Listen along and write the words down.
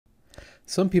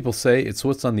Some people say it's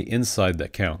what's on the inside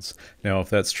that counts. Now, if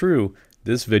that's true,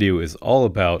 this video is all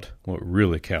about what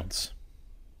really counts.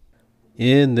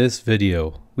 In this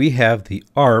video, we have the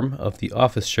arm of the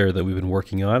office chair that we've been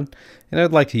working on, and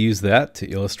I'd like to use that to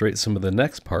illustrate some of the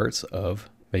next parts of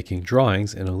making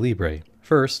drawings in Alibre.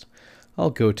 First,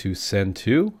 I'll go to Send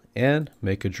To and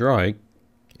make a drawing,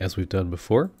 as we've done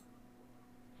before.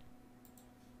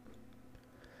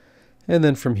 And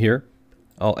then from here,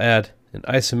 I'll add an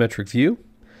isometric view,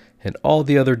 and all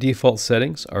the other default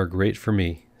settings are great for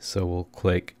me. So we'll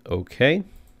click OK. And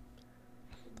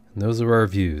those are our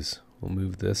views. We'll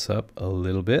move this up a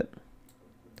little bit.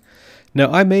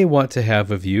 Now I may want to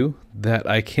have a view that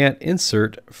I can't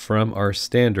insert from our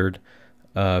standard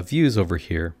views over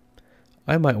here.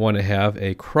 I might want to have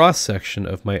a cross section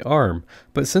of my arm,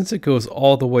 but since it goes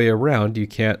all the way around, you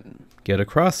can't get a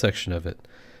cross section of it.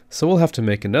 So we'll have to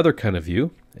make another kind of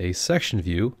view, a section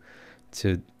view,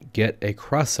 to get a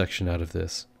cross section out of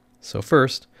this. So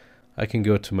first, I can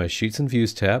go to my Sheets and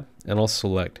Views tab, and I'll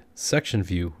select Section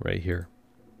View right here.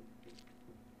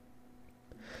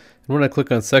 And when I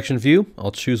click on Section View,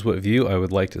 I'll choose what view I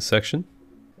would like to section.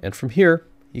 And from here,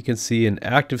 you can see an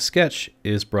active sketch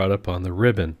is brought up on the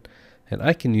ribbon. And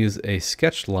I can use a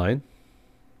sketched line.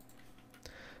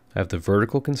 I have the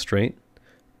vertical constraint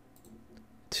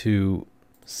to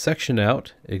section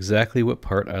out exactly what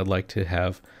part I'd like to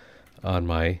have on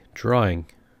my drawing.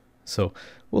 So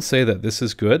we'll say that this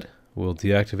is good. We'll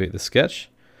deactivate the sketch.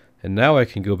 And now I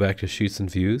can go back to Sheets and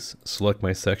Views, select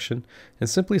my section, and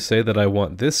simply say that I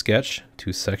want this sketch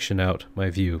to section out my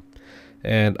view.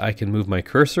 And I can move my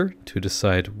cursor to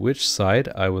decide which side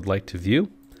I would like to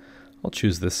view. I'll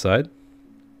choose this side.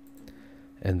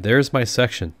 And there's my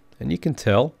section. And you can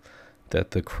tell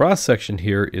that the cross section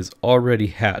here is already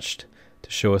hatched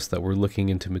to show us that we're looking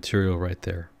into material right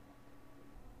there.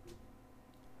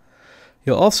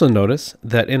 You'll also notice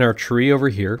that in our tree over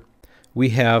here, we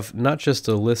have not just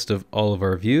a list of all of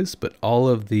our views, but all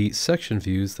of the section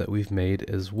views that we've made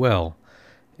as well.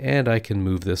 And I can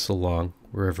move this along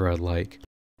wherever I'd like.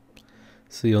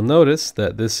 So you'll notice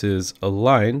that this is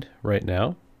aligned right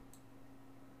now.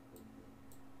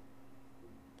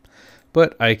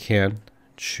 But I can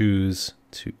choose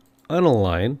to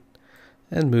unalign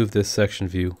and move this section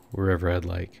view wherever I'd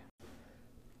like.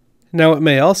 Now it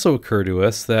may also occur to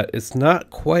us that it's not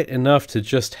quite enough to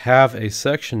just have a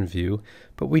section view,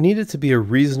 but we need it to be a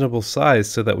reasonable size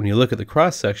so that when you look at the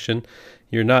cross section,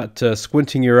 you're not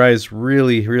squinting your eyes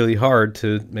really hard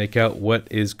to make out what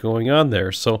is going on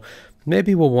there. So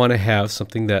maybe we'll want to have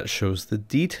something that shows the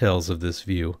details of this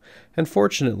view. And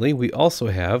fortunately, we also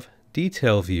have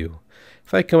Detail View.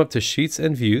 If I come up to Sheets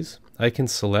and Views, I can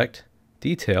select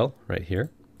Detail right here.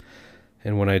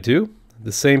 And when I do,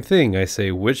 the same thing, I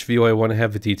say which view I want to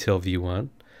have a detail view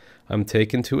on. I'm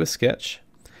taken to a sketch,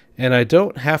 and I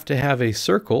don't have to have a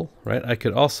circle, right? I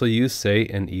could also use, say,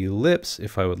 an ellipse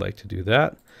if I would like to do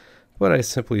that, but I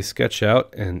simply sketch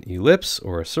out an ellipse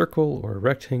or a circle or a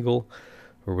rectangle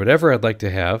or whatever I'd like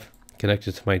to have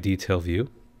connected to my detail view.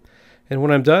 And when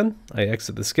I'm done, I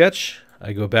exit the sketch,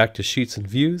 I go back to Sheets and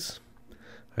Views,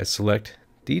 I select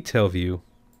Detail View,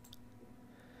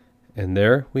 and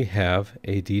there we have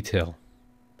a detail.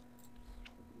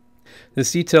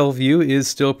 This detail view is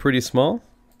still pretty small,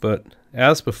 but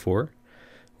as before,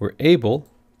 we're able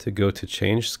to go to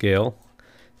Change Scale,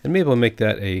 and maybe I'll make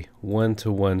that a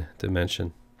 1-to-1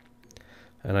 dimension.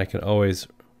 And I can always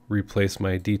replace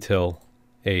my Detail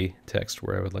A text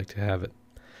where I would like to have it.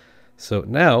 So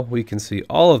now we can see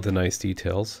all of the nice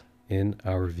details in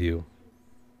our view.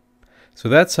 So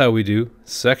that's how we do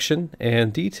section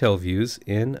and detail views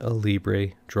in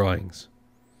Alibre drawings.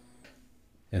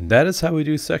 And that is how we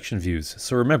do section views.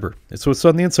 So remember, it's what's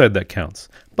on the inside that counts.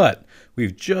 But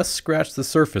we've just scratched the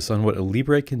surface on what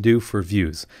Alibre can do for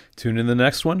views. Tune in the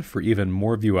next one for even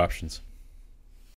more view options.